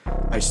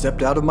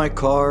stepped out of my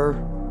car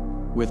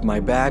with my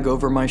bag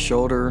over my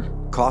shoulder,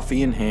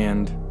 coffee in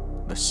hand,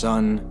 the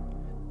sun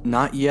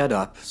not yet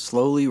up,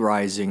 slowly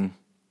rising,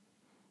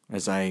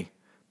 as I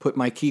put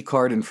my key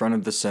card in front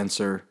of the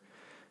sensor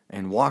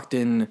and walked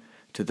in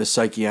to the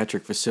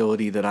psychiatric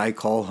facility that I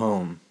call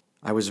home.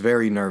 I was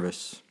very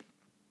nervous.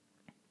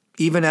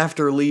 Even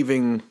after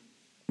leaving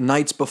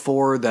nights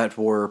before that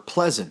were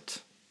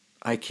pleasant,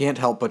 I can't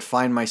help but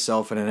find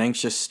myself in an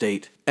anxious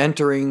state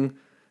entering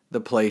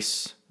the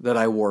place that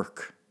I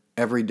work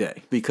every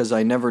day, because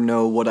I never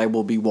know what I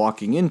will be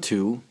walking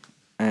into.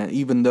 And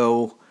even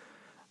though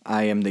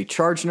I am the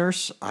charge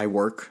nurse, I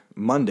work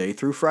Monday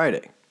through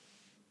Friday.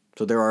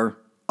 So there are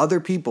other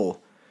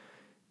people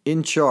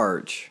in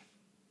charge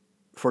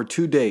for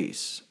 2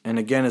 days. And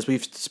again, as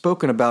we've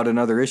spoken about in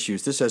other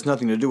issues, this has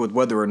nothing to do with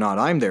whether or not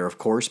I'm there, of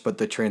course, but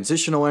the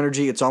transitional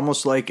energy, it's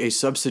almost like a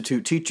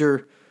substitute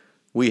teacher.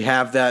 We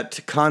have that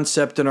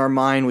concept in our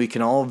mind. We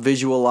can all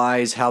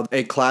visualize how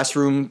a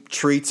classroom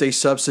treats a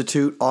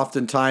substitute.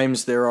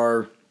 Oftentimes there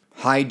are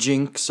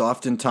hijinks.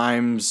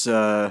 Oftentimes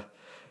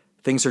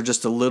things are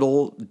just a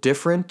little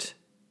different.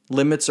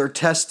 Limits are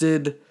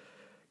tested.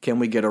 Can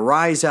we get a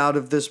rise out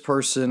of this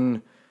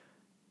person?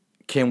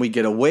 Can we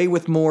get away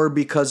with more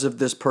because of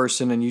this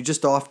person? And you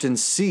just often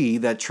see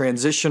that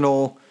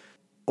transitional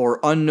or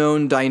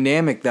unknown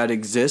dynamic that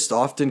exists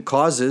often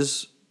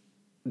causes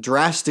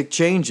drastic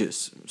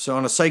changes. So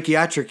on a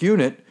psychiatric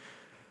unit,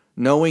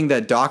 knowing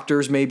that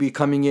doctors may be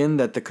coming in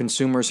that the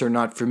consumers are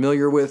not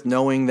familiar with,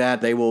 knowing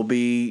that they will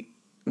be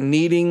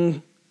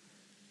needing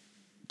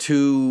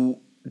to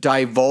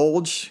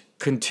divulge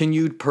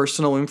continued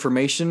personal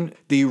information,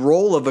 the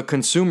role of a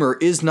consumer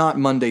is not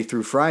Monday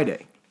through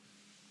Friday.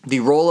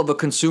 The role of a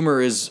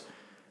consumer is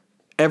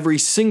every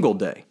single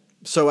day.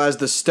 So as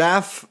the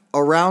staff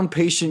around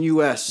Patient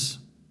U.S.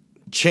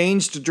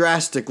 changed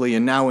drastically,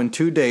 and now in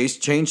 2 days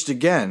changed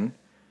again,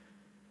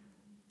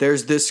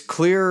 there's this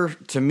clear,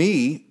 to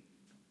me,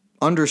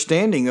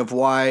 understanding of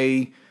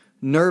why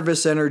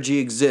nervous energy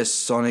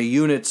exists on a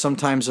unit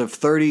sometimes of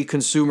 30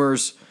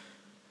 consumers.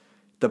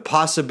 The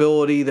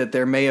possibility that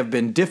there may have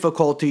been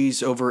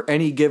difficulties over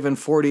any given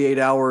 48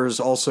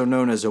 hours, also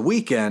known as a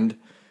weekend,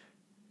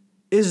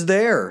 is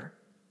there.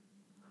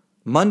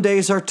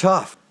 Mondays are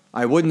tough.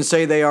 I wouldn't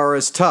say they are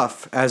as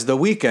tough as the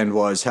weekend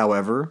was,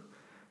 however,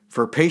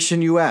 for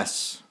Patient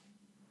U.S.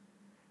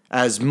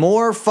 As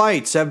more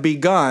fights have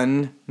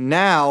begun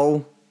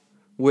now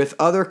with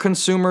other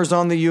consumers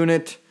on the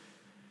unit,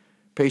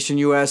 Patient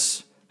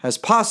U.S. has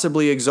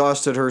possibly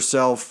exhausted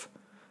herself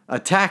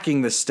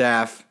attacking the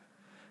staff,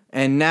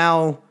 and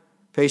now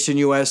Patient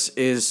U.S.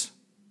 is,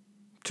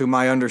 to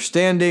my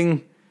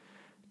understanding,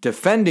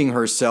 defending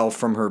herself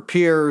from her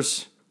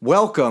peers.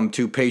 Welcome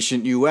to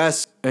Patient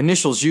U.S.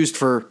 Initials used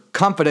for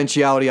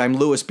confidentiality. I'm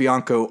Louis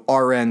Bianco,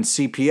 RN,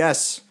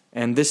 CPS,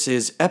 and this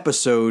is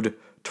episode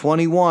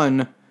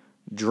 21.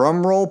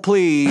 Drum roll,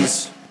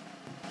 please.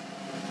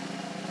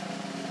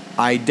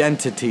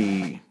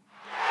 Identity.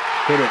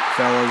 Hit it,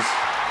 fellas.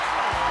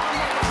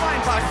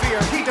 Defined by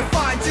fear, he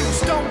defines you,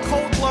 stone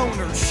cold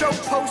loner, show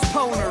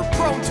postponer,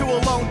 prone to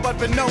alone but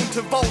been known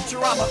to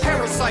vulture. I'm a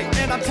parasite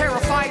and I'm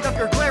terrified of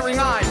your glaring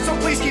eyes. So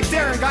please keep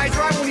staring, guys,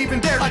 or I won't even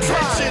dare to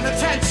try.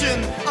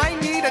 Attention, I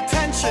need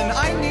attention.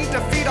 I need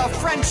to feed off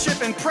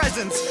friendship and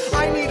presence.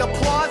 I need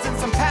applause and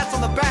some pats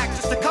on the back,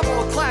 just a couple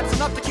of claps,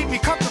 enough to keep me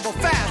comfortable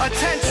fast.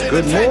 Attention.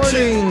 Good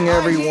morning,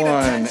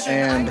 everyone,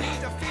 and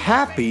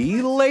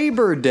happy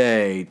Labor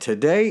Day.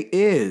 Today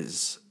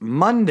is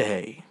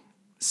Monday,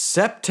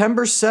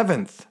 September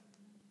 7th,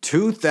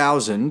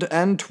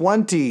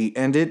 2020,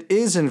 and it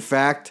is, in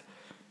fact,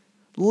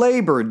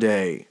 Labor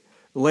Day.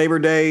 Labor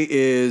Day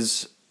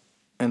is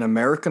an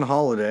American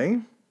holiday,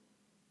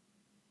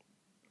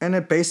 and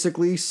it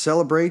basically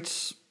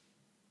celebrates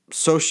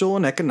social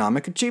and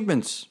economic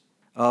achievements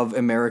of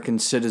American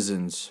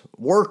citizens,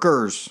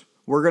 workers.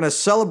 We're going to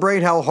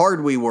celebrate how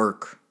hard we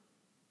work.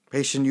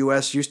 Patient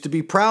U.S. used to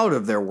be proud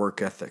of their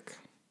work ethic.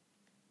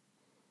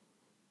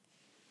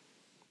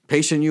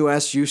 Patient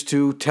U.S. used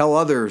to tell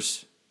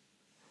others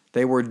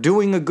they were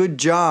doing a good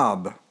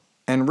job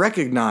and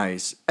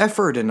recognize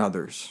effort in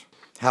others.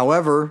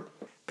 However,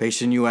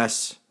 Patient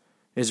U.S.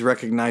 is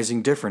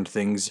recognizing different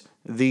things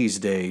these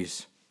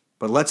days.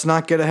 But let's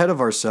not get ahead of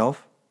ourselves.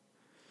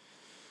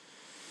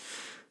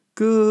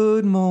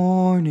 Good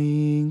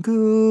morning,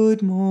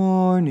 good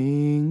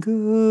morning,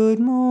 good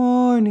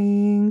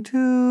morning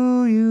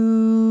to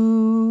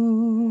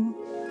you.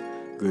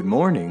 Good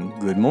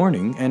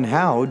morning, and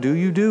how do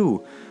you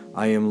do?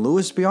 I am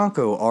Louis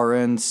Bianco,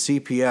 RN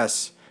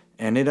CPS,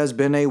 and it has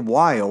been a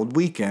wild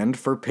weekend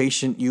for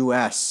Patient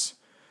U.S.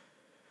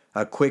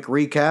 A quick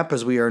recap,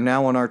 as we are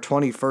now on our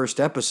 21st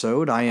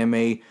episode. I am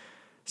a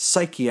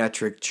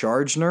psychiatric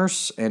charge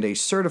nurse and a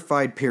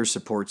certified peer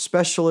support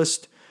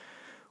specialist,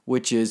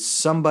 which is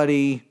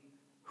somebody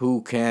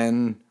who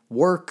can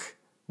work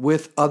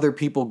with other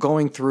people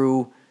going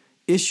through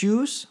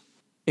issues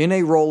in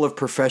a role of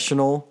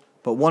professional,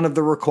 but one of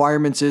the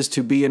requirements is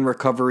to be in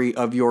recovery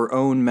of your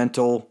own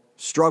mental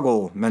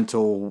struggle,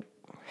 mental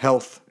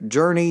health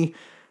journey,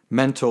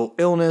 mental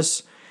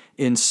illness.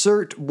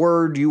 Insert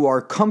word you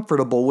are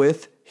comfortable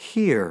with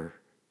here.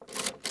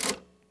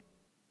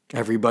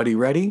 Everybody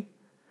ready?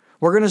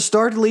 We're going to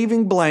start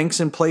leaving blanks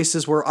in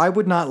places where I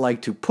would not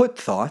like to put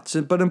thoughts,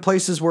 but in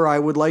places where I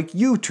would like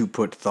you to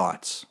put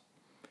thoughts.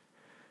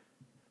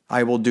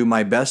 I will do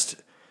my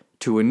best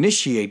to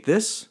initiate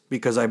this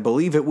because I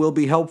believe it will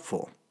be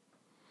helpful.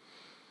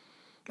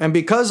 And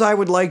because I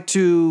would like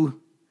to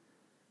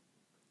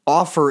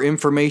offer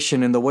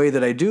information in the way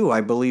that I do,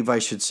 I believe I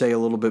should say a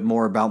little bit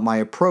more about my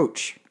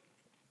approach.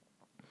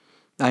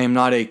 I am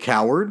not a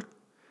coward.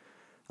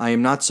 I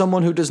am not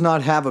someone who does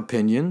not have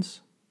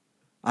opinions.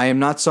 I am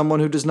not someone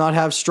who does not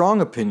have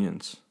strong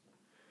opinions.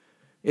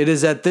 It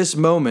is at this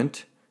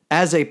moment,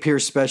 as a peer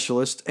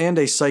specialist and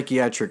a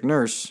psychiatric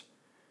nurse,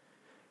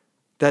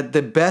 that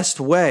the best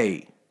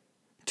way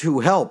to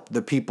help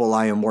the people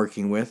I am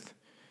working with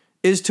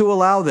is to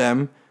allow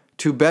them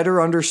to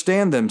better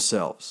understand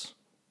themselves.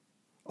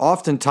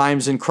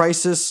 Oftentimes in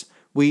crisis,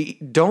 we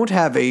don't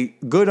have a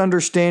good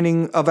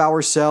understanding of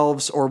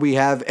ourselves, or we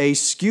have a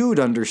skewed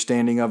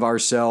understanding of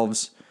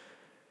ourselves.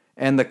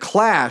 And the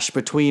clash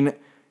between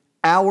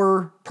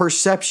our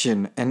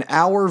perception and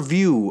our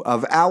view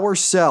of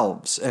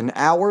ourselves and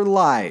our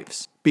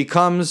lives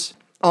becomes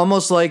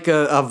almost like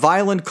a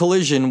violent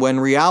collision when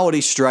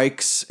reality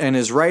strikes and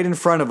is right in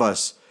front of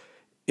us.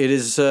 It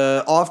is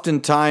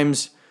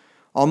oftentimes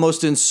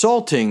almost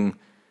insulting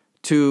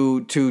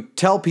to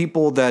tell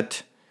people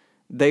that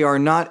they are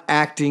not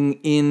acting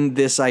in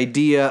this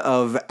idea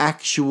of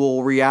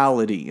actual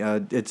reality.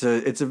 It's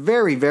a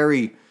very,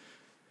 very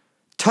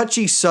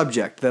touchy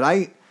subject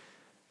that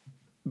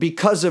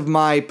because of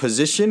my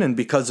position and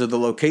because of the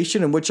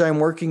location in which I'm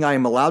working, I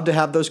am allowed to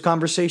have those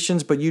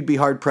conversations, but you'd be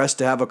hard-pressed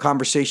to have a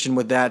conversation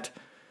with that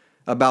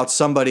about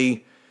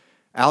somebody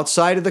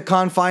outside of the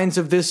confines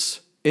of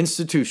this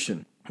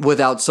institution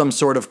without some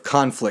sort of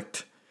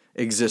conflict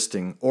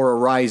existing or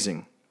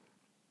arising.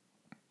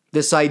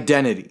 This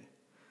identity.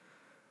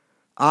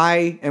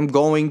 I am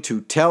going to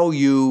tell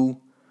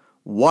you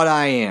what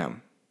I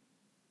am.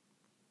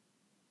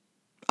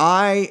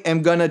 I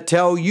am going to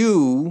tell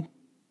you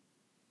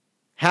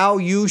how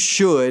you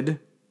should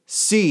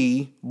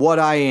see what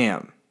I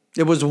am.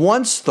 It was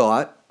once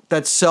thought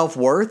that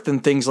self-worth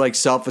and things like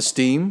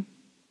self-esteem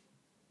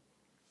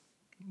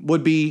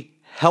would be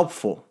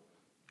helpful.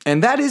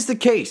 And that is the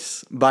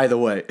case, by the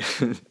way.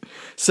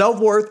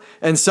 Self-worth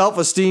and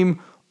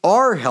self-esteem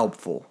are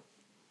helpful.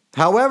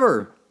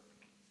 However,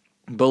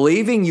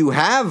 believing you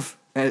have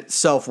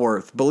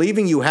self-worth,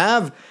 believing you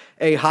have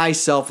a high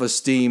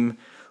self-esteem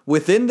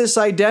within this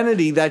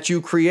identity that you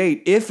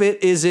create, if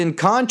it is in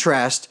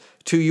contrast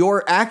to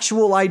your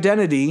actual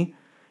identity,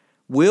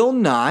 will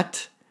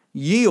not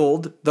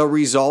yield the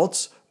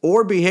results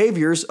or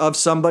behaviors of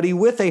somebody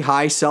with a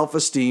high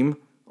self-esteem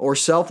or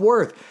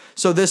self-worth.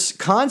 So this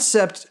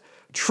concept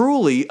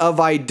truly of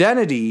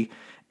identity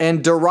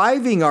and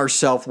deriving our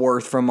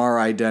self-worth from our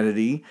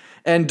identity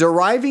and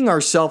deriving our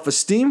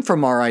self-esteem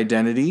from our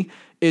identity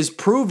is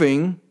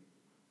proving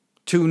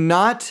to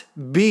not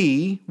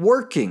be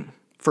working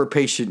for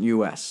Patient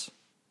U.S.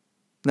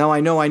 Now,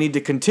 I know I need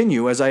to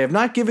continue as I have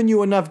not given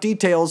you enough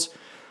details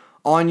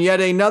on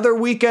yet another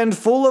weekend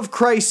full of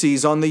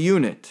crises on the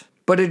unit.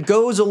 But it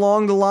goes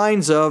along the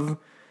lines of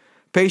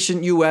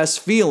Patient U.S.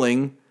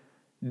 feeling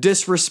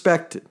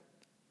disrespected.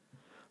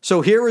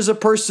 So here is a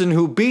person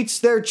who beats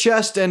their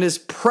chest and is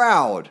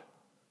proud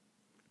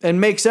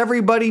and makes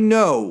everybody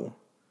know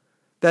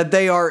that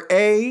they are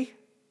A,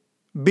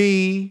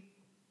 B,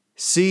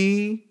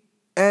 C,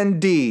 and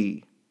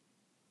D.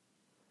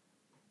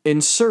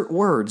 Insert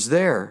words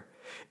there.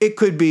 It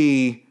could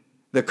be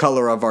the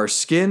color of our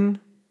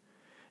skin.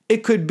 It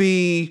could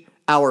be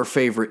our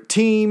favorite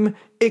team.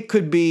 It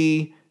could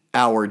be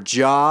our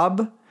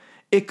job.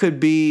 It could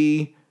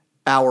be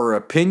our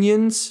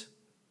opinions.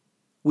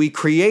 We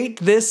create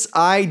this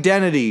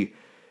identity.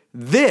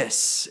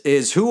 This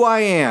is who I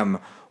am.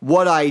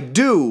 What I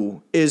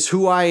do is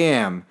who I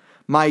am.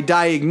 My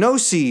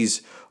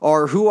diagnoses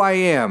are who I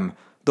am.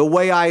 The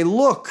way I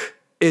look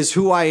is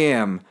who I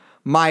am.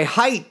 My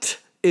height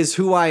is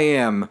who I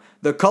am.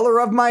 The color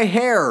of my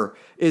hair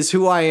is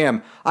who I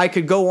am. I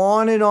could go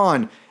on.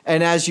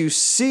 And as you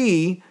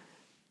see,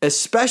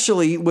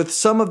 especially with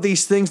some of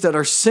these things that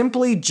are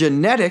simply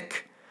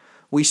genetic,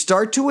 we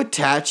start to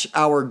attach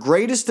our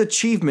greatest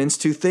achievements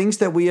to things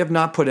that we have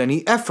not put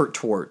any effort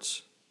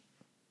towards.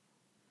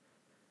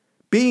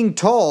 Being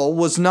tall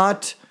was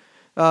not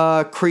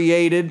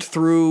created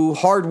through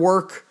hard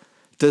work,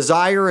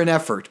 desire, and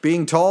effort.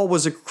 Being tall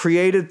was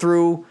created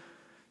through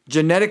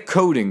genetic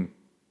coding.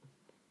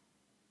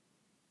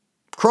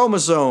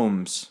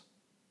 Chromosomes.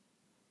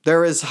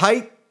 There is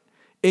height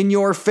in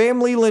your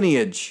family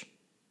lineage.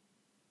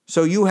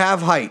 So you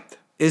have height.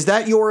 Is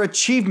that your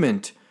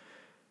achievement?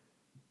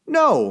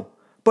 No.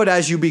 But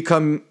as you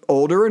become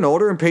older and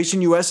older, and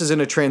Patient U.S. is in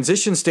a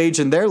transition stage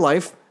in their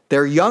life,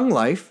 their young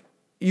life,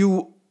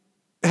 you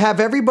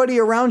have everybody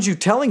around you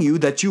telling you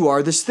that you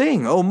are this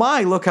thing. Oh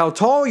my, look how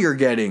tall you're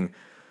getting.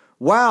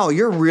 Wow,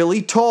 you're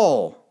really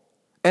tall.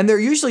 And they're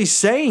usually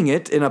saying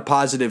it in a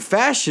positive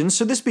fashion,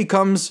 so this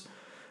becomes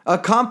a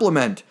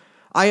compliment.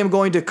 I am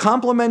going to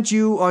compliment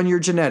you on your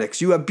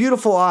genetics. You have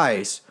beautiful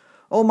eyes.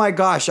 Oh my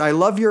gosh, I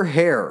love your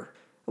hair.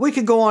 We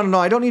could go on and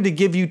on. I don't need to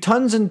give you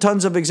tons and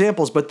tons of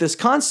examples, but this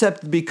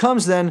concept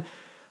becomes then,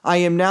 I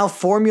am now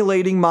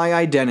formulating my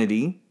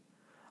identity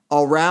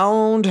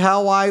around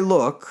how I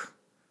look,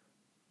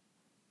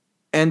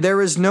 and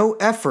there is no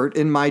effort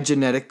in my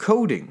genetic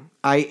coding.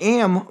 I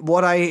am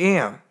what I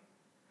am.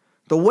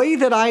 The way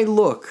that I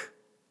look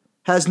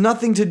has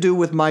nothing to do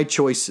with my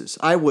choices.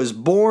 I was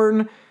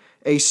born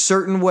a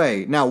certain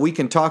way. Now, we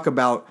can talk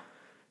about,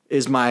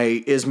 is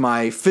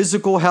my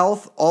physical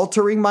health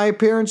altering my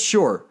appearance?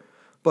 Sure.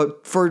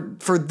 But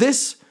for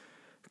this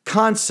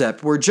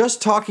concept, we're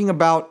just talking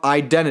about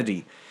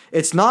identity.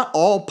 It's not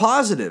all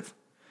positive.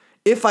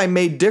 If I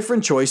made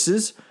different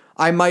choices,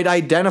 I might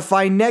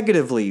identify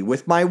negatively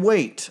with my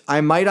weight.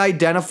 I might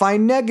identify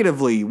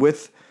negatively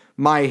with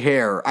my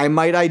hair. I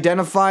might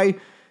identify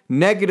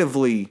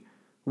negatively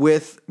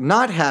with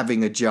not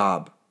having a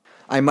job.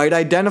 I might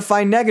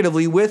identify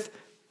negatively with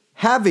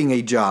having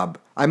a job.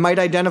 I might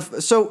identify.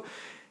 So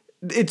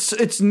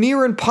it's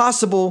near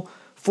impossible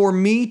for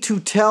me to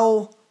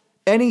tell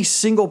any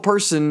single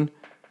person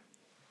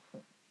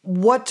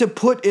what to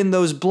put in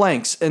those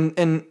blanks.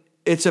 And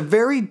it's a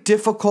very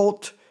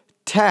difficult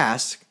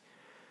task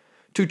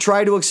to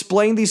try to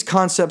explain these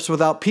concepts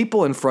without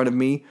people in front of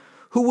me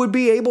who would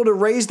be able to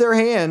raise their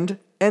hand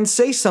and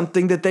say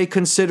something that they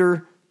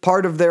consider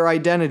part of their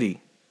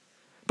identity.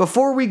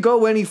 Before we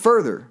go any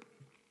further,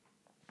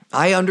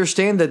 I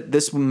understand that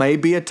this may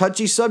be a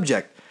touchy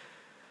subject,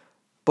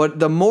 but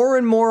the more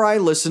and more I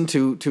listen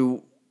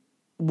to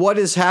what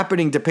is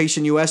happening to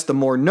Patient U.S., the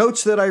more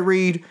notes that I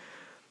read,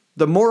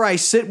 the more I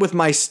sit with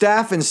my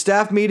staff in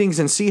staff meetings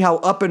and see how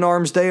up in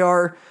arms they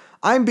are,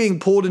 I'm being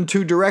pulled in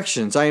two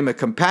directions. I am a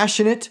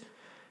compassionate,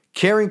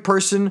 caring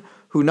person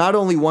who not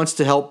only wants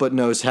to help but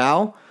knows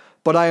how,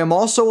 but I am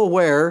also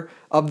aware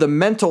of the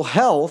mental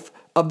health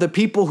of the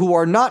people who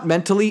are not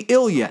mentally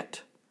ill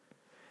yet.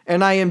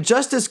 And I am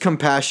just as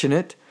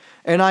compassionate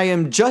and I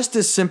am just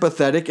as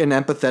sympathetic and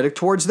empathetic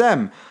towards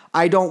them.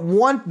 I don't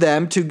want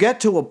them to get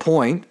to a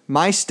point,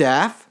 my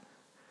staff,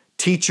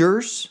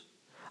 teachers,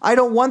 I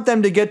don't want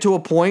them to get to a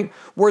point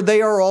where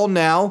they are all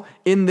now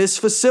in this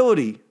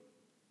facility.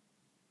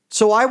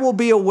 So I will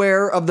be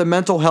aware of the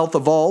mental health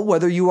of all,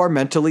 whether you are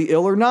mentally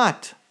ill or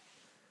not.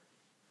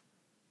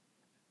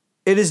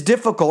 It is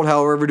difficult,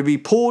 however, to be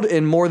pulled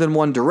in more than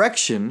one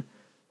direction,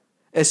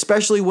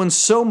 especially when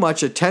so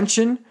much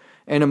attention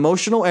and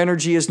emotional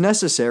energy is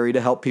necessary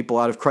to help people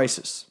out of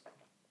crisis,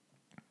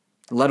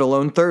 let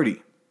alone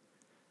 30.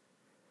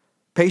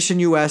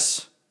 Patient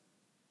U.S.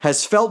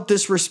 has felt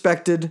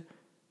disrespected.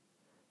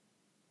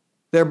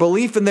 Their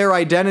belief in their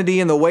identity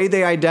and the way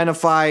they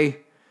identify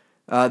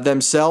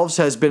themselves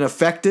has been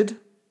affected,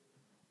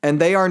 and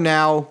they are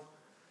now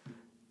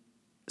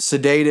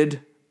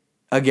sedated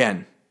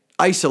again,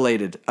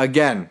 isolated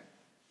again.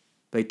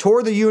 They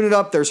tore the unit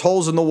up, there's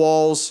holes in the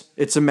walls,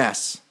 it's a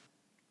mess.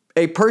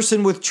 A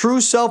person with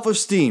true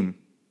self-esteem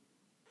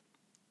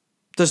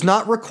does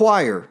not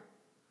require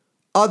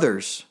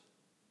others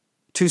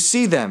to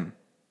see them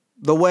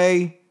the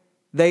way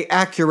they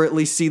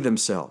accurately see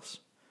themselves.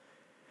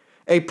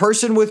 A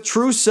person with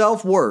true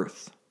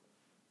self-worth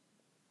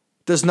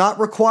does not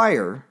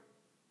require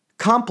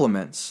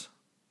compliments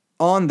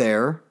on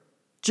their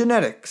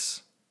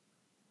genetics.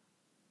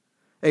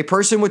 A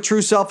person with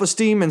true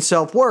self-esteem and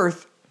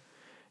self-worth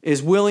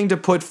is willing to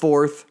put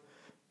forth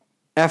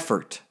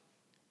effort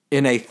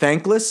in a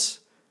thankless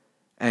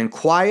and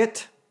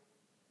quiet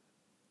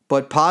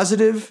but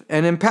positive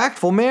and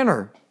impactful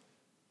manner.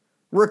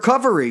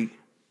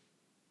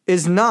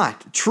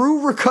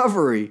 True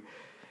recovery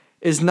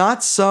is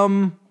not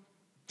some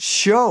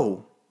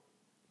show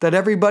that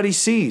everybody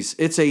sees.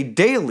 It's a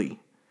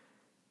daily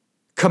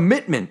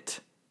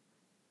commitment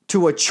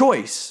to a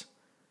choice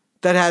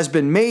that has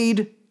been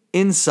made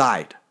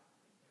inside.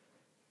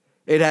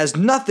 It has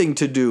nothing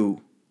to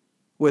do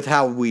with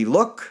how we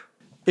look.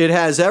 It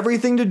has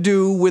everything to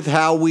do with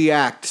how we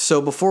act.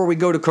 So before we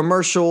go to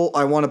commercial,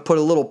 I want to put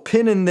a little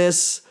pin in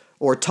this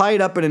or tie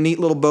it up in a neat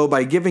little bow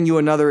by giving you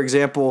another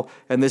example.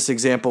 And this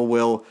example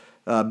will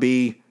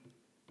be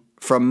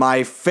from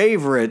my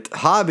favorite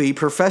hobby,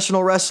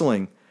 professional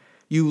wrestling.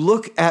 You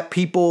look at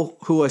people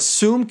who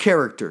assume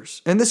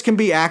characters, and this can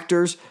be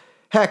actors.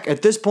 Heck,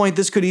 at this point,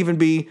 this could even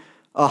be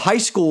a high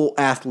school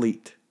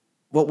athlete,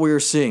 what we are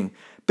seeing.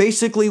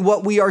 Basically,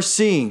 what we are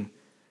seeing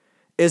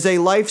is a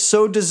life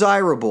so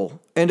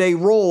desirable and a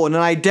role and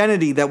an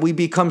identity that we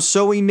become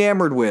so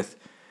enamored with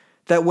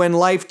that when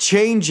life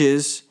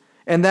changes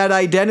and that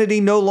identity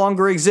no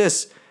longer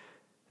exists,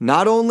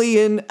 not only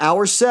in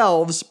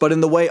ourselves, but in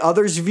the way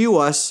others view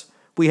us,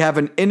 we have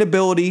an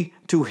inability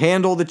to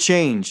handle the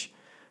change.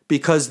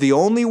 Because the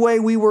only way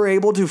we were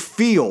able to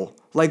feel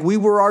like we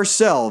were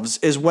ourselves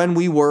is when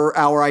we were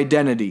our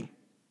identity,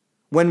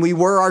 when we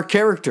were our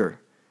character.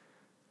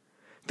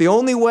 The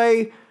only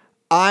way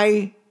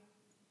I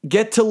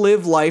get to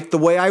live life the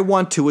way I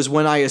want to is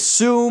when I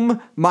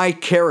assume my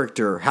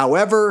character.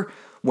 However,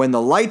 when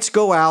the lights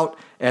go out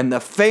and the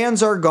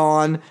fans are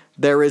gone,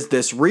 there is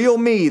this real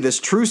me, this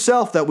true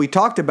self that we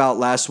talked about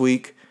last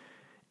week.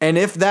 And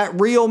if that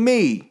real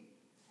me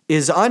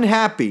is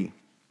unhappy,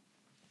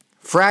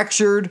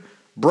 fractured,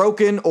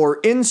 broken, or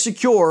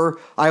insecure,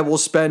 I will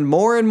spend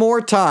more and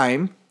more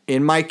time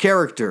in my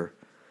character.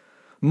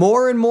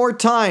 More and more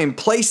time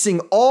placing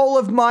all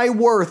of my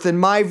worth and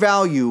my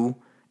value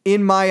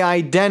in my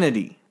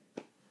identity.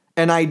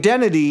 An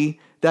identity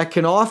that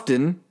can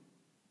often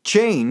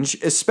change,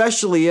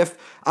 especially if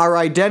our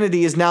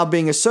identity is now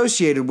being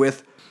associated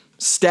with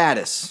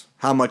status.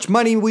 How much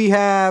money we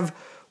have,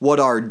 what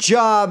our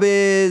job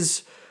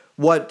is,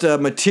 what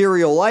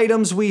material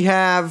items we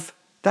have.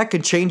 That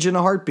could change in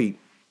a heartbeat.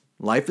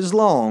 Life is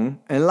long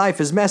and life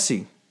is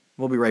messy.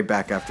 We'll be right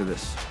back after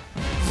this.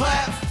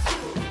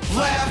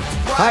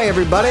 Hi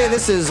everybody,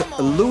 this is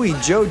Louis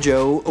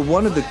Jojo,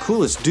 one of the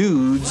coolest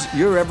dudes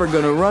you're ever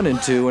going to run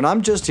into, and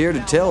I'm just here to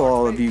tell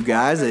all of you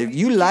guys that if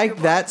you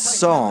like that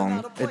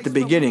song at the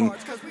beginning,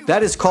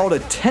 that is called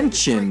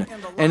Attention,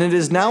 and it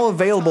is now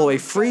available a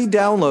free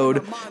download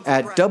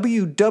at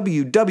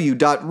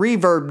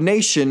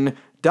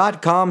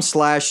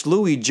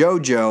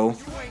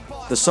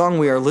www.reverbnation.com/LouisJojo. The song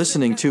we are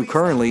listening to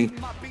currently,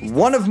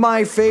 one of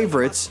my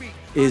favorites,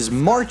 is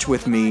March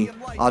With Me,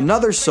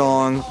 another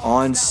song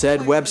on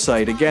said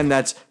website. Again,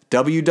 that's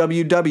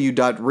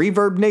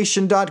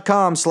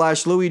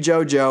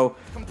www.reverbnation.com/LouisJojo.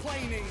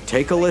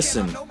 Take a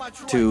listen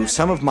to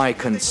some of my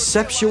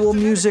conceptual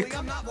music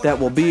that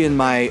will be in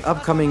my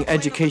upcoming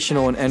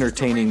educational and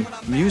entertaining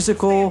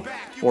musical,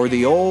 or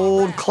the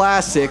old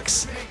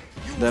classics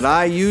that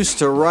I used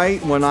to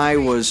write when I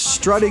was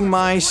strutting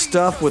my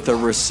stuff with a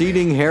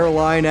receding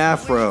hairline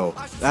afro.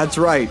 That's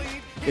right.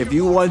 If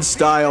you want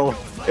style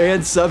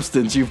and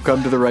substance, you've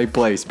come to the right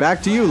place.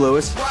 Back to you,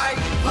 Louis. Right,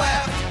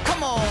 left,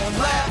 come on,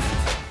 left,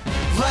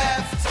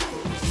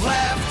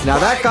 Now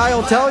that right, guy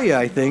will tell you,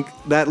 I think,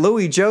 that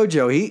Louis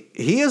Jojo,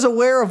 he is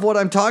aware of what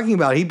I'm talking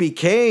about. He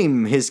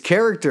became his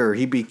character.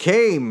 He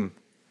became,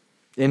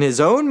 in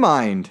his own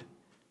mind,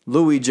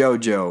 Louis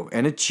Jojo.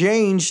 And it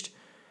changed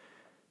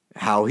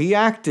how he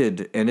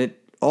acted. And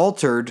it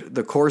altered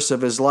the course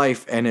of his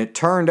life. And it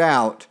turned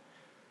out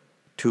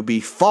to be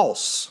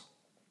false.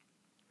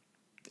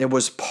 It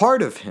was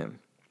part of him.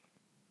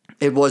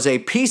 It was a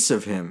piece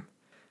of him.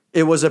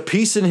 It was a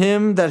piece in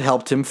him that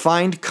helped him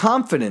find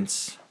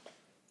confidence.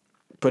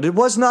 But it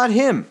was not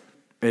him.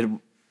 It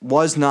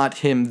was not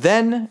him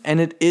then, and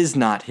it is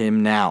not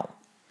him now.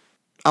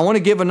 I want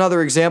to give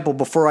another example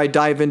before I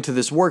dive into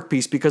this work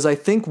piece, because I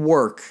think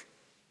work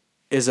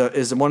is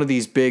one of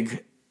these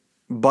big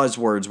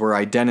buzzwords where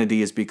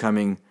identity is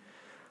becoming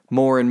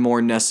more and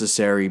more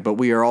necessary, but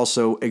we are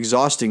also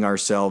exhausting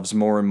ourselves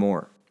more and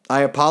more.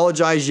 I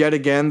apologize yet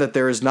again that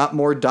there is not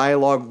more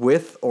dialogue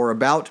with or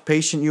about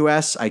Patient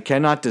U.S. I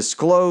cannot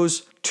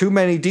disclose too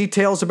many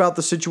details about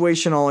the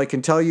situation. All I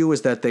can tell you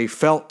is that they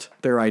felt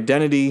their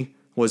identity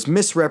was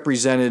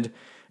misrepresented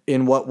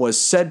in what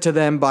was said to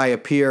them by a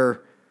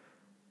peer,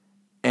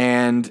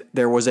 and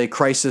there was a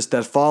crisis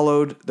that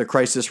followed. The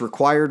crisis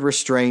required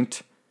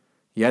restraint.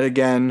 Yet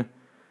again,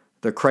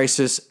 the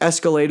crisis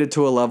escalated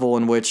to a level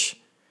in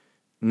which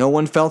no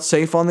one felt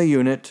safe on the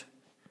unit,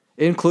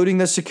 including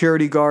the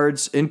security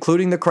guards,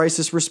 including the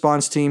crisis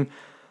response team.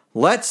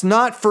 Let's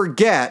not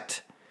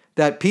forget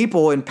that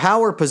people in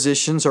power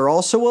positions are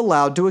also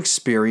allowed to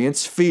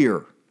experience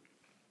fear.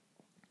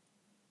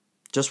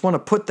 Just want to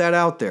put that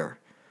out there.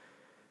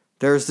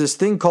 There's this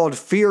thing called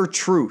fear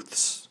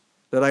truths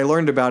that I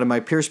learned about in my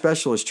peer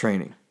specialist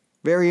training.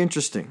 Very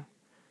interesting.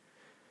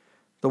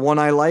 The one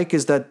I like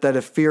is that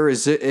if fear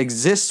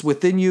exists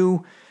within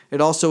you,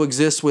 it also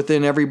exists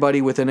within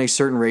everybody within a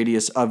certain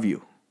radius of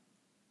you.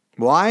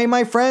 Why,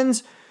 my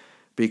friends?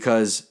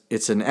 Because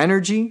it's an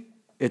energy,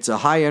 it's a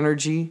high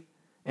energy,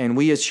 and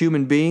we as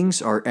human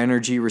beings are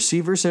energy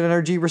receivers and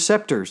energy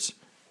receptors.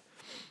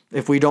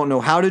 If we don't know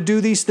how to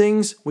do these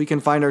things, we can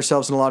find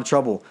ourselves in a lot of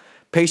trouble.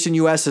 Patient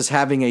U.S. is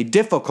having a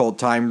difficult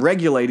time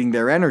regulating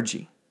their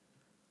energy.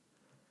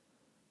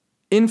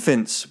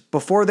 Infants,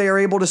 before they are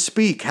able to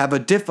speak, have a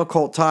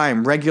difficult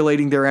time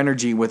regulating their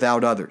energy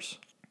without others.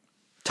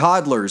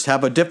 Toddlers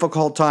have a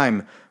difficult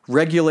time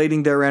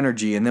regulating their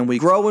energy, and then we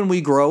grow and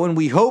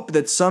we hope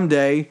that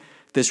someday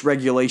this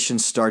regulation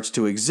starts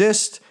to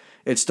exist,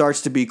 it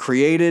starts to be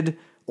created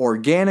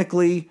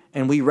organically,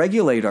 and we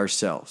regulate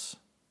ourselves.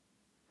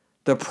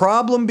 The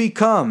problem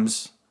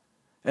becomes,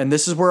 and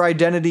this is where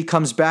identity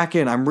comes back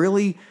in, I'm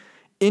really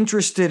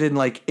interested in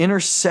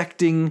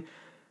intersecting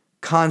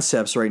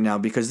concepts right now,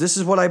 because this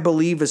is what I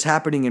believe is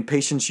happening in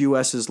Patient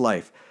U.S.'s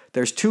life.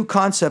 There's two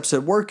concepts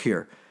at work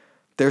here.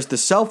 There's the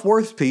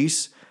self-worth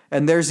piece,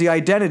 and there's the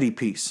identity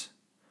piece.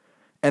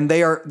 And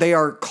they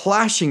are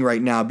clashing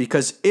right now,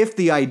 because if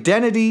the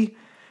identity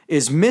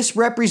is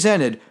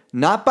misrepresented,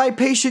 not by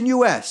Patient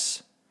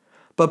U.S.,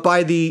 but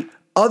by the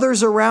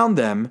others around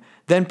them,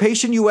 then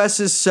Patient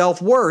U.S.'s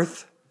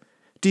self-worth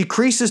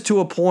decreases to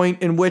a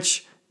point in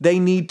which they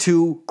need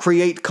to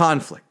create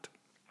conflict.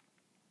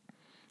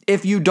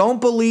 If you don't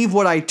believe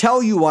what I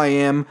tell you I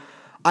am,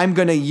 I'm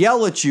going to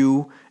yell at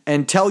you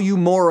and tell you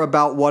more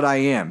about what I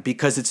am,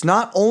 because it's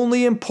not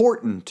only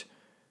important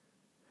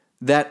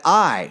that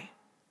I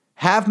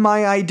have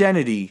my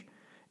identity,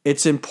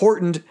 it's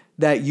important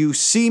that you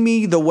see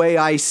me the way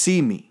I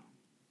see me.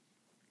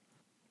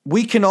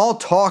 We can all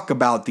talk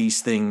about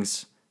these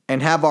things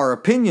and have our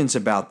opinions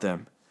about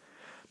them,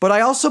 but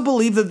I also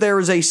believe that there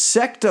is a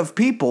sect of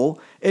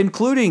people,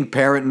 including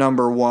parent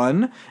number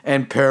 1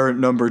 and parent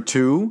number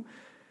 2,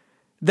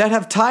 that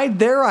have tied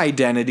their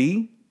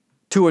identity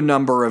to a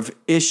number of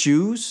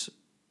issues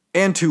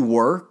and to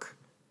work,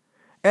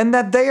 and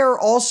that they are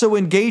also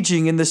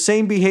engaging in the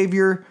same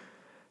behavior,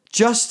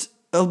 just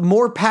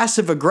more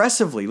passive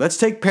aggressively. Let's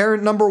take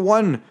parent number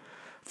 1,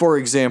 for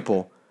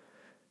example.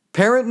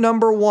 Parent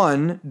number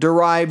 1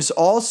 derives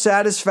all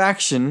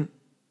satisfaction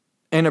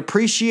and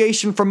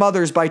appreciation from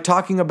others by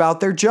talking about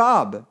their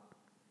job.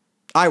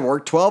 I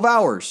worked 12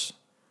 hours.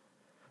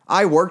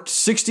 I worked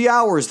 60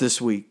 hours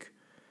this week.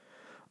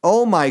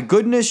 Oh my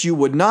goodness, you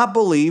would not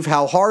believe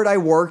how hard I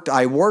worked.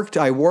 I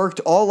worked.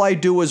 All I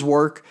do is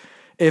work.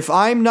 If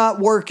I'm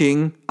not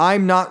working,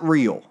 I'm not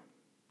real.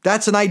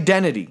 That's an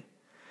identity.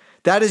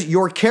 That is,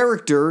 your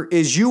character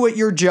is you at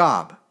your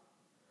job.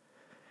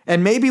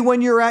 And maybe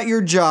when you're at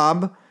your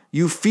job,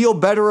 you feel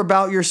better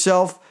about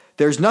yourself.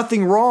 There's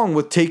nothing wrong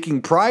with taking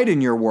pride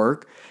in your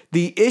work.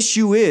 The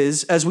issue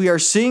is, as we are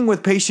seeing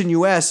with Patient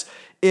U.S.,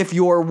 if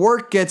your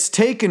work gets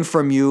taken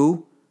from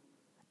you,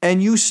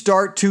 and you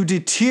start to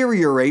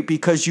deteriorate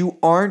because you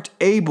aren't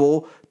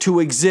able to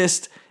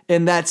exist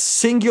in that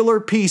singular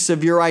piece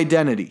of your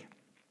identity.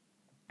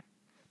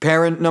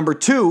 Parent number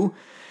 2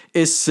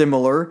 is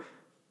similar,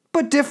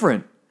 but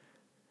different.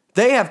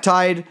 They have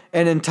tied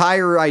an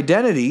entire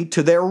identity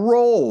to their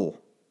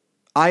role.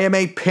 I am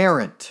a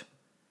parent.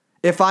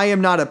 If I am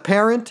not a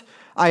parent,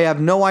 I have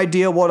no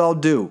idea what I'll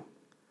do.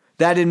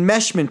 That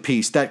enmeshment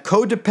piece, that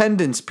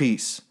codependence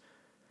piece.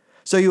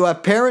 So you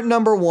have parent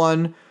number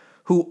 1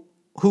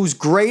 whose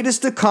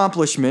greatest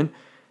accomplishment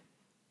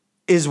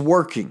is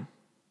working.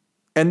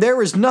 And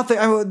there is nothing,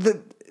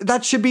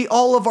 that should be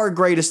all of our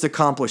greatest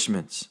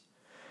accomplishments.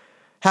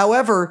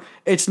 However,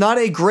 it's not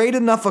a great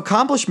enough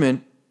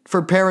accomplishment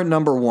for parent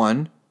number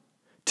 1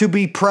 to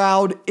be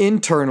proud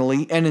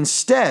internally, and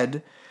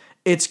instead,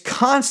 it's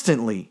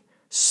constantly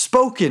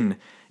spoken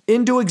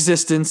into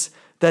existence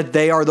that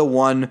they are the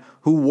one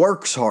who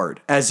works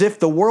hard, as if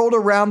the world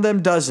around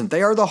them doesn't.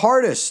 They are the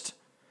hardest.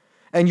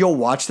 And you'll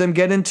watch them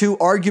get into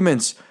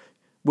arguments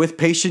with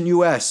Patient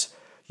U.S.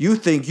 You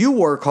think you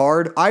work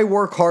hard, I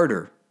work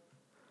harder.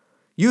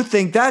 You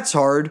think that's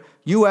hard,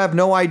 you have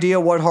no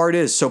idea what hard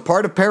is. So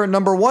part of parent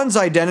number 1's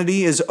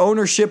identity is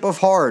ownership of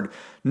hard.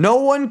 No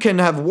one can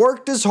have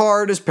worked as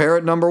hard as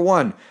parent number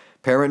 1.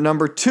 Parent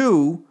number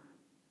 2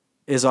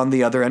 is on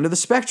the other end of the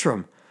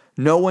spectrum.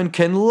 No one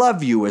can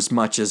love you as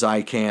much as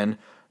I can.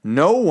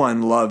 No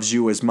one loves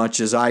you as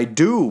much as I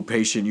do,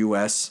 Patient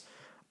U.S.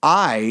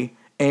 I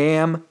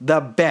am the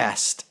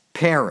best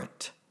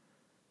parent.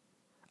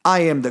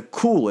 I am the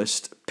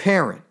coolest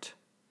parent.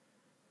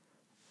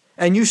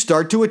 And you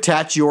start to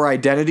attach your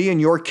identity and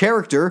your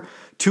character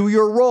to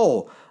your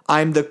role.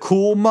 I'm the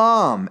cool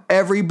mom.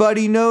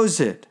 Everybody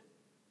knows it.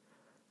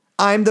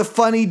 I'm the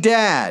funny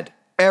dad.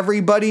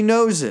 Everybody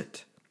knows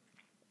it.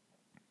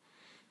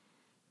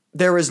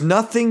 There is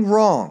nothing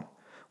wrong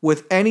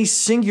with any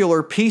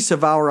singular piece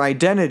of our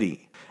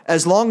identity,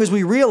 as long as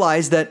we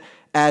realize that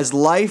as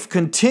life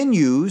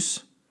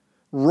continues,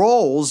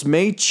 roles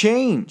may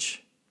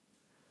change.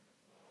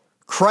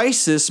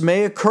 Crisis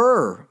may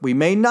occur. We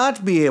may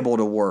not be able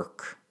to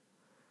work.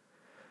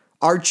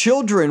 Our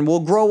children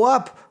will grow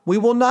up. We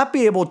will not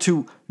be able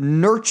to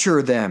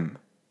nurture them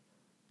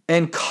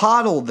and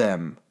coddle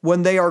them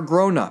when they are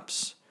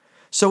grown-ups.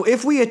 So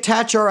if we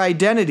attach our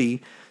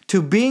identity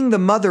to being the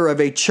mother of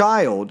a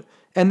child,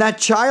 and that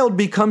child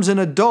becomes an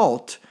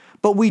adult,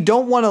 but we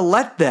don't want to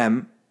let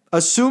them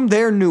assume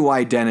their new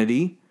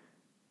identity,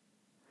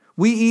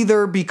 we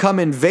either become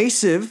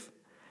invasive,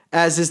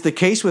 as is the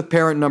case with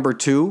parent number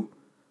 2,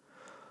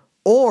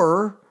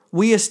 or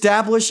we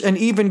establish an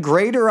even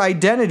greater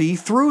identity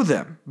through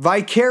them,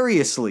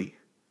 vicariously.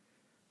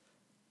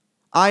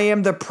 I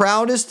am the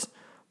proudest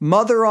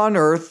mother on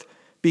earth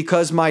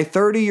because my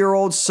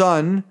 30-year-old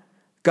son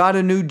got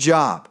a new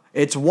job.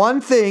 It's one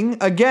thing,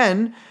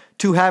 again,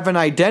 to have an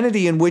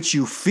identity in which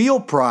you feel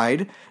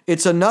pride.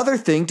 It's another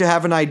thing to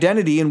have an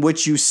identity in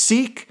which you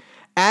seek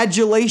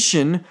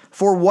adulation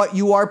for what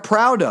you are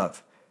proud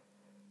of.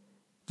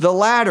 The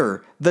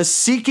latter, the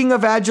seeking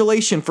of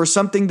adulation for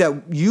something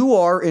that you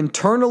are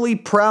internally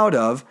proud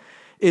of,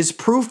 is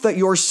proof that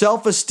your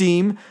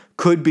self-esteem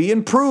could be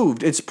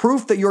improved. It's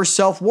proof that your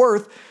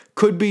self-worth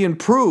could be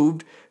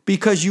improved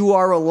because you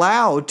are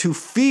allowed to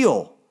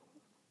feel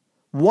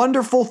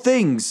wonderful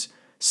things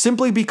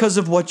simply because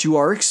of what you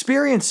are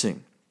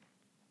experiencing.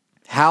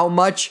 How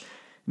much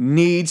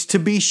needs to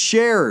be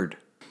shared?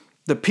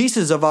 The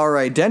pieces of our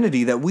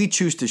identity that we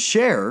choose to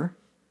share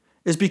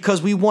is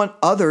because we want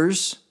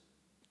others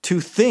to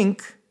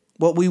think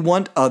what we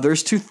want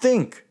others to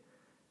think.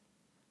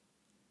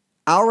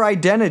 Our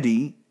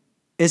identity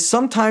is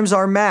sometimes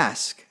our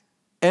mask,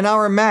 and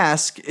our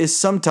mask is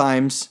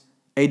sometimes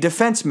a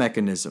defense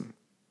mechanism.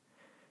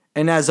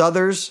 And as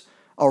others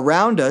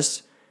around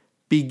us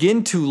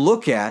begin to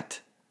look at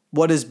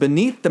what is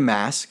beneath the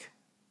mask,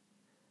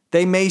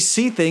 they may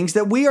see things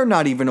that we are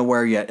not even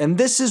aware yet. And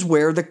this is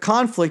where the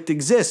conflict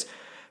exists.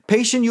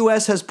 Patient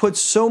U.S. has put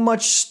so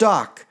much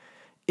stock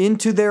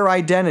into their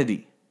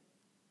identity.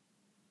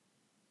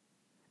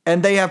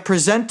 And they have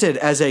presented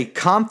as a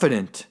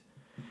confident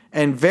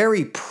and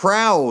very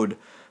proud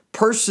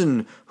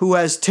person who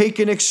has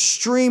taken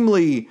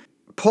extremely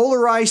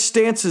polarized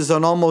stances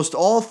on almost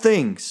all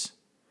things.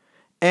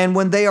 And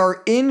when they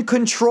are in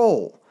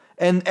control,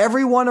 and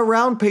everyone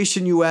around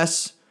Patient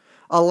U.S.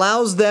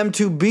 allows them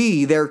to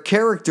be their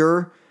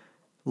character,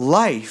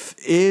 life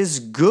is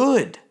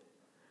good.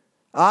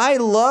 I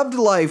loved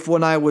life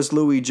when I was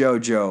Louis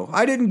JoJo.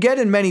 I didn't get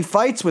in many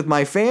fights with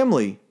my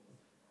family.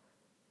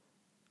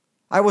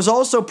 I was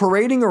also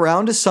parading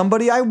around as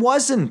somebody I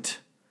wasn't.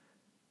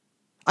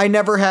 I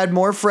never had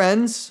more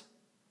friends.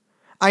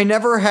 I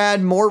never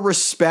had more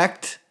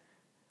respect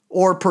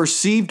or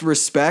perceived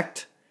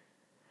respect.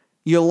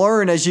 You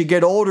learn as you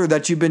get older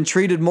that you've been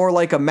treated more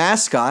like a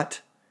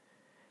mascot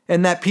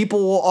and that people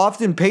will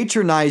often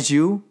patronize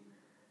you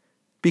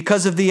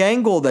because of the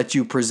angle that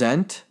you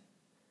present,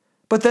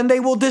 but then they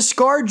will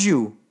discard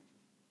you.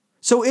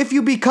 So if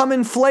you become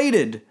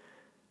inflated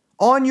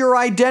on your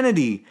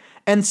identity,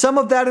 and some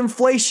of that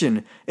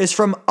inflation is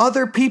from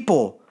other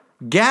people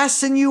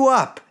gassing you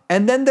up,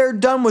 and then they're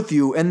done with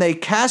you and they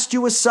cast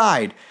you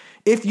aside,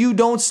 if you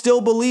don't still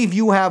believe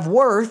you have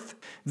worth,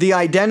 the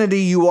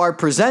identity you are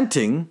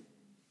presenting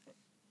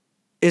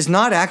is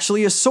not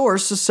actually a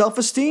source of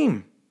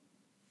self-esteem.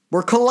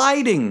 We're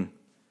colliding.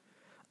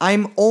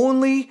 I'm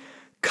only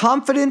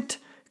confident,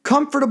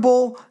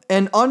 comfortable,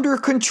 and under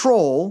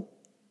control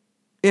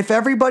if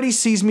everybody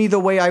sees me the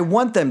way I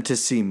want them to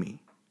see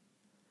me,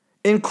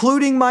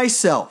 including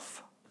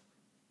myself.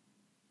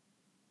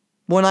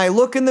 When I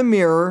look in the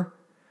mirror,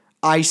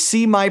 I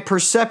see my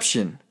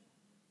perception.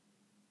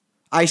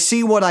 I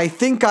see what I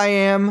think I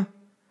am.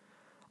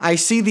 I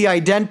see the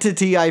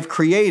identity I've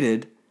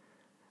created.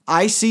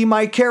 I see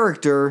my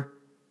character.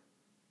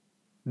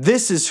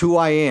 This is who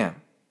I am.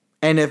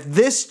 And if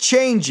this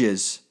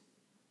changes,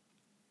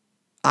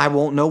 I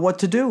won't know what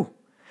to do.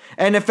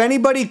 And if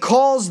anybody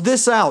calls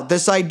this out,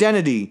 this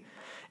identity,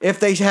 if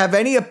they have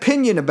any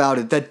opinion about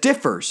it that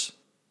differs,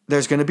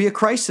 there's going to be a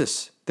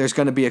crisis. There's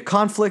going to be a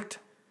conflict.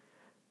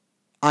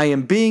 I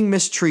am being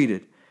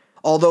mistreated.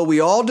 Although we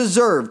all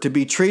deserve to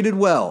be treated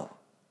well,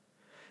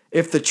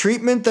 if the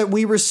treatment that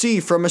we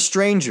receive from a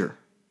stranger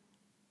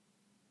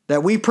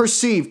that we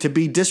perceive to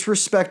be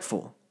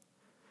disrespectful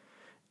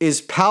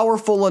is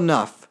powerful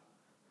enough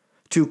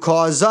to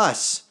cause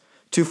us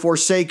to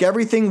forsake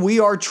everything we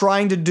are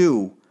trying to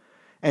do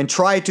and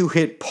try to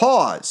hit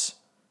pause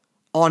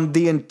on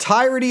the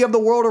entirety of the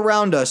world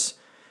around us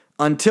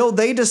until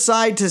they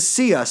decide to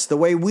see us the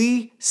way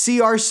we see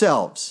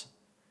ourselves,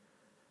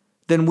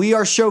 then we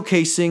are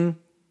showcasing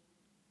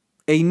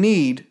a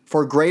need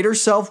for greater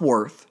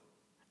self-worth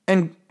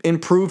and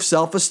improved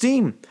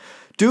self-esteem.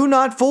 Do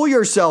not fool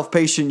yourself,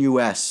 Patient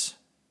U.S.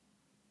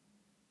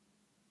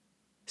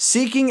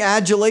 Seeking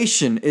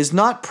adulation is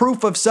not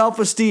proof of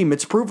self-esteem,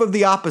 it's proof of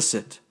the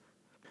opposite.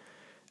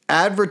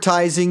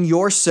 Advertising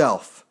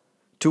yourself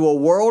to a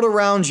world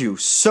around you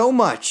so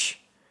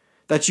much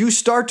that you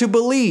start to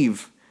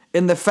believe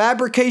in the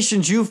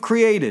fabrications you've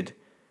created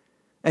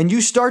and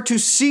you start to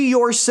see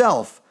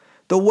yourself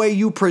the way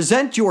you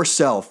present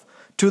yourself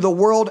to the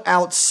world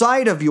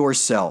outside of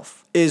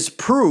yourself is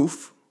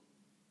proof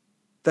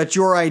that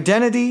your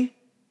identity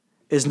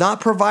is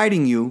not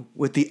providing you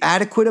with the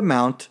adequate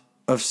amount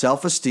of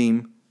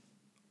self-esteem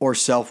or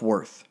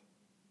self-worth.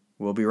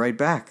 We'll be right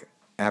back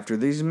after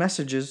these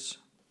messages.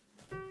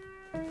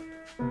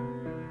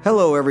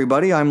 Hello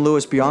everybody, I'm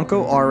Louis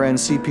Bianco, RN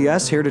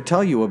CPS, here to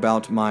tell you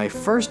about my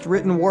first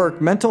written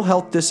work, Mental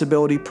Health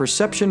Disability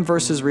Perception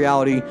versus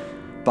Reality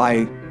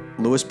by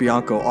Louis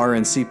Bianco,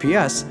 RN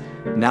CPS,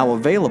 now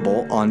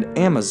available on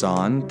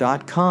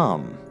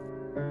Amazon.com.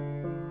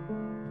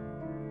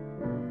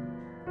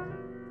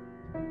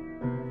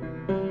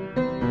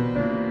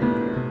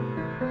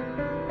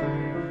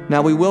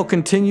 Now we will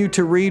continue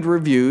to read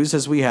reviews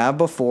as we have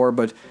before,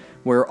 but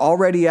we're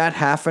already at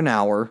half an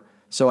hour,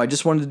 so I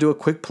just wanted to do a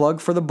quick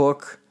plug for the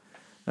book.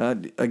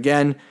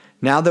 Again,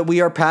 now that we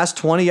are past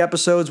 20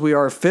 episodes, we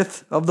are a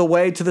fifth of the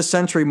way to the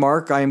century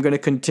mark. I am going to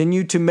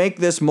continue to make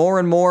this more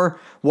and more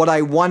what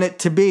I want it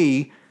to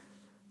be.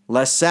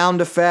 Less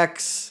sound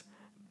effects.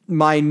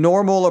 My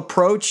normal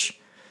approach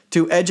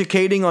to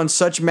educating on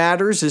such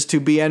matters is to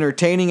be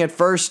entertaining at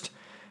first,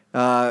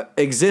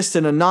 exist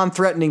in a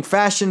non-threatening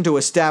fashion to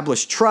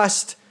establish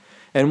trust,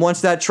 and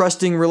once that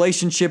trusting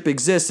relationship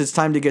exists, it's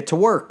time to get to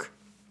work.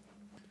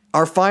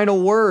 Our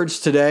final words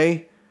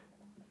today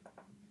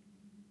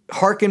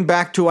harken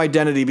back to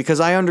identity, because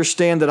I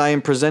understand that I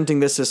am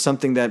presenting this as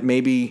something that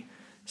maybe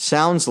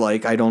sounds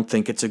like I don't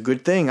think it's a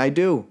good thing. I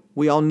do.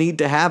 We all need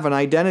to have an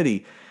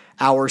identity.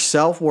 Our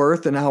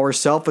self-worth and our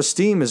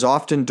self-esteem is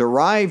often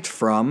derived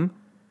from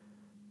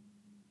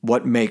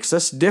what makes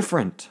us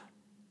different.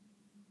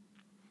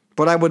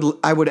 But I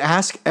would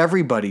ask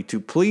everybody to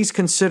please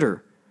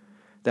consider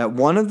that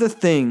one of the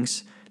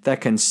things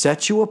that can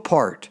set you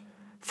apart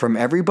from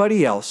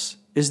everybody else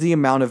is the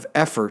amount of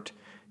effort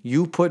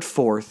you put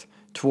forth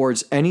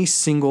towards any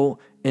single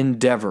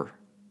endeavor.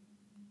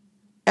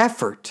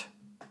 Effort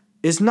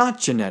is not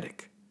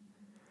genetic.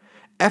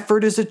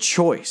 Effort is a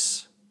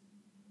choice.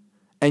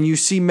 And you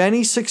see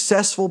many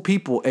successful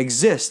people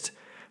exist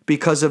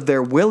because of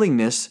their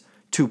willingness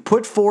to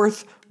put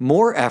forth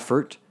more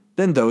effort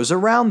than those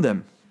around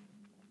them.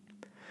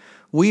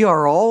 We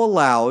are all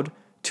allowed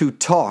to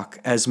talk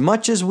as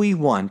much as we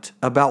want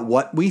about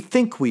what we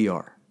think we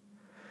are.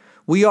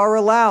 We are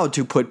allowed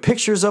to put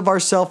pictures of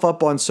ourselves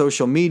up on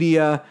social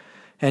media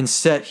and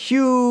set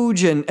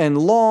huge and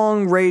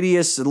large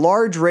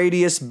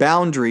radius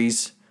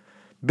boundaries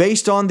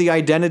based on the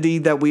identity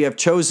that we have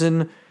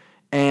chosen,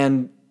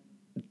 and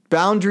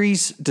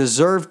boundaries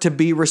deserve to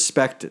be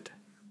respected.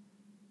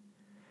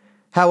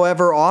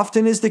 However,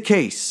 often is the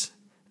case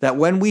that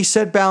when we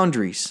set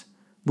boundaries,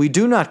 we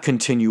do not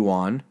continue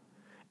on,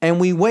 and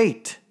we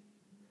wait.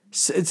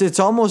 It's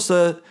almost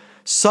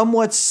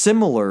somewhat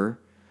similar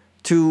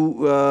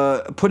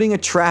to putting a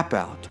trap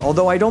out,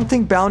 although I don't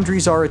think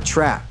boundaries are a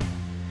trap.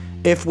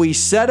 If we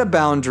set a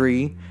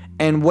boundary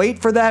and wait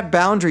for that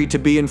boundary to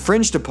be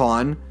infringed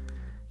upon,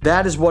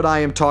 that is what I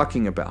am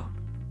talking about.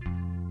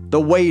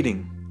 The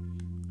waiting.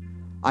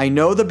 I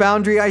know the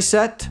boundary I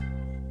set.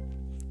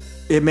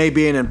 It may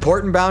be an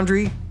important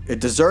boundary. It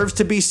deserves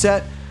to be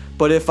set.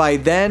 But if I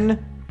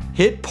then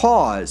hit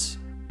pause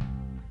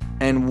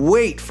and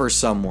wait for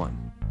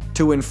someone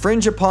to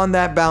infringe upon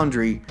that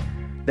boundary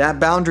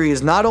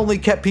has not only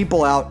kept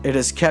people out, it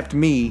has kept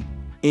me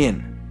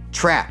in,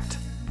 trapped.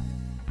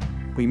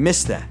 We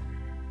miss that.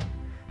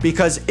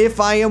 Because if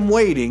I am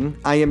waiting,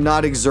 I am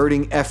not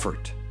exerting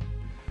effort.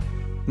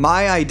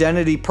 My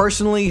identity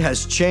personally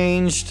has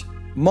changed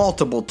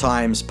multiple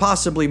times,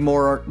 possibly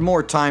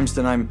more times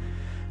than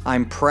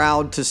I'm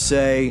proud to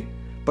say,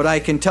 but I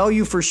can tell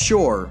you for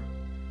sure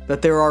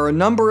that there are a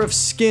number of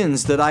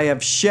skins that I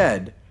have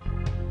shed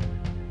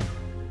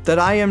that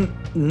I am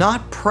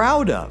not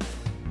proud of.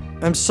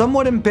 I'm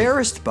somewhat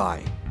embarrassed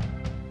by.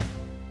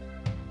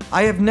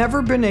 I have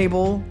never been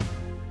able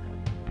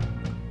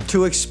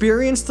to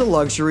experience the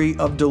luxury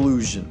of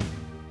delusion.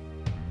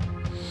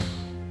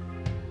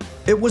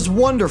 It was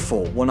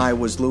wonderful when I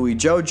was Louis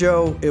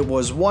Jojo. It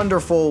was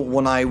wonderful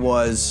when I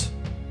was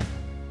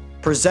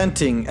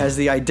presenting as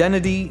the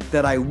identity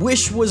that I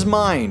wish was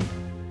mine.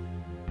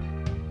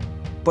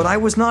 But I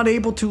was not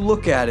able to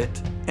look at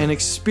it and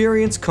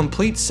experience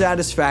complete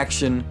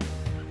satisfaction,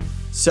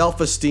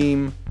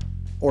 self-esteem,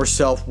 or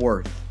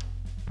self-worth.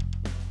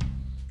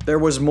 There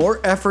was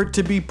more effort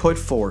to be put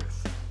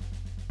forth,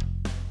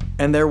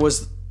 and there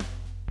was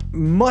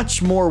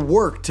much more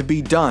work to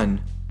be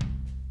done,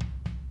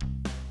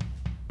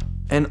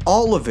 and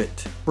all of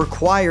it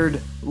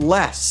required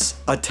less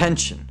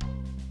attention.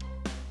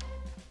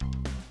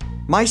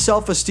 My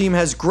self-esteem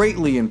has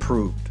greatly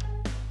improved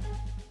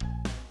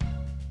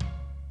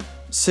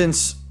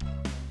since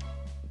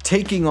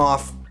taking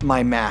off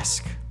my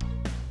mask,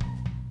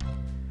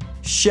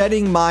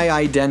 shedding my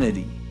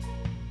identity,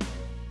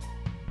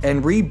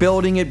 and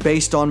rebuilding it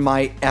based on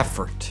my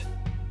effort.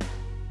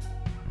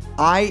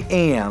 I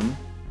am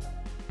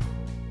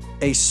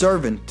a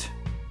servant.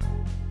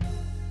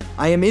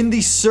 I am in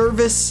the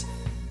service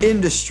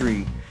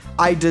industry.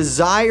 I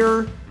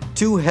desire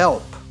to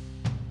help.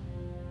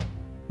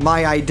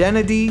 My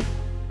identity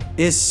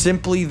is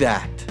simply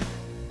that.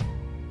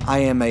 I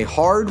am a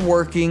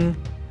hardworking,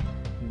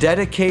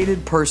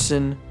 dedicated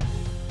person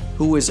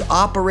who is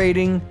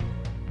operating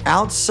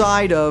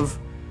outside of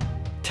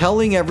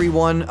telling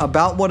everyone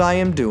about what I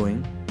am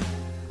doing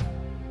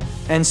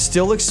and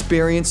still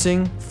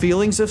experiencing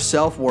feelings of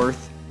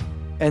self-worth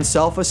and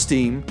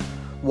self-esteem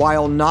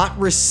while not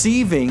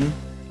receiving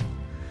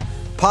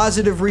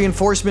positive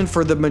reinforcement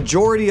for the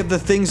majority of the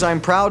things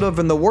I'm proud of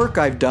and the work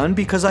I've done,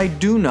 because I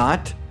do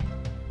not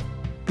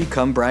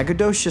become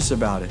braggadocious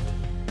about it.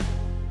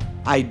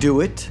 I do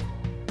it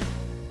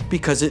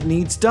because it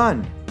needs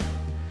done.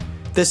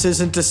 This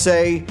isn't to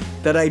say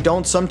that I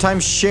don't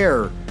sometimes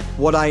share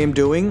what I am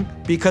doing,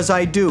 because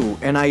I do.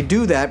 And I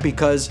do that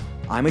because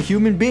I'm a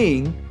human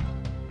being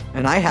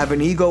and I have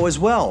an ego as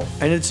well.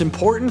 And it's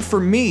important for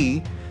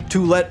me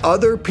to let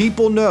other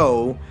people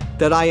know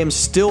that I am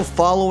still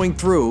following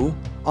through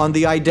on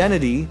the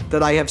identity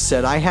that I have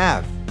said I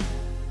have.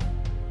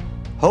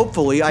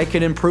 Hopefully, I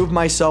can improve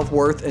my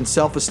self-worth and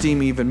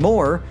self-esteem even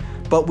more,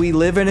 but we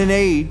live in an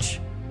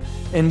age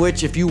in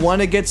which if you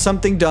want to get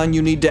something done,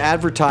 you need to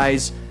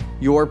advertise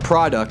your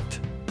product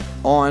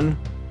on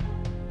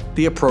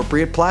the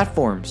appropriate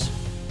platforms.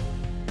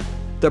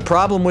 The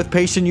problem with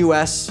Patient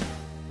U.S.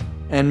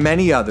 and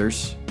many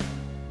others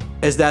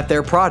is that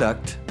their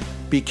product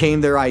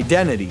became their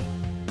identity,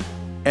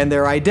 and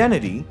their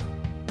identity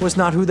was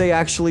not who they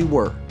actually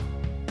were.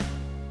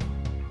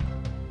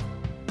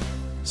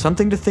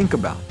 Something to think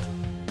about.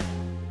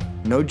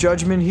 No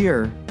judgment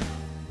here.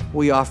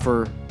 We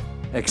offer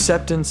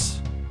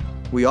acceptance,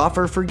 we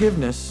offer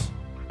forgiveness,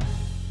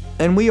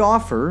 and we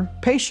offer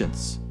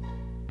patience.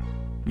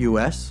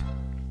 U.S.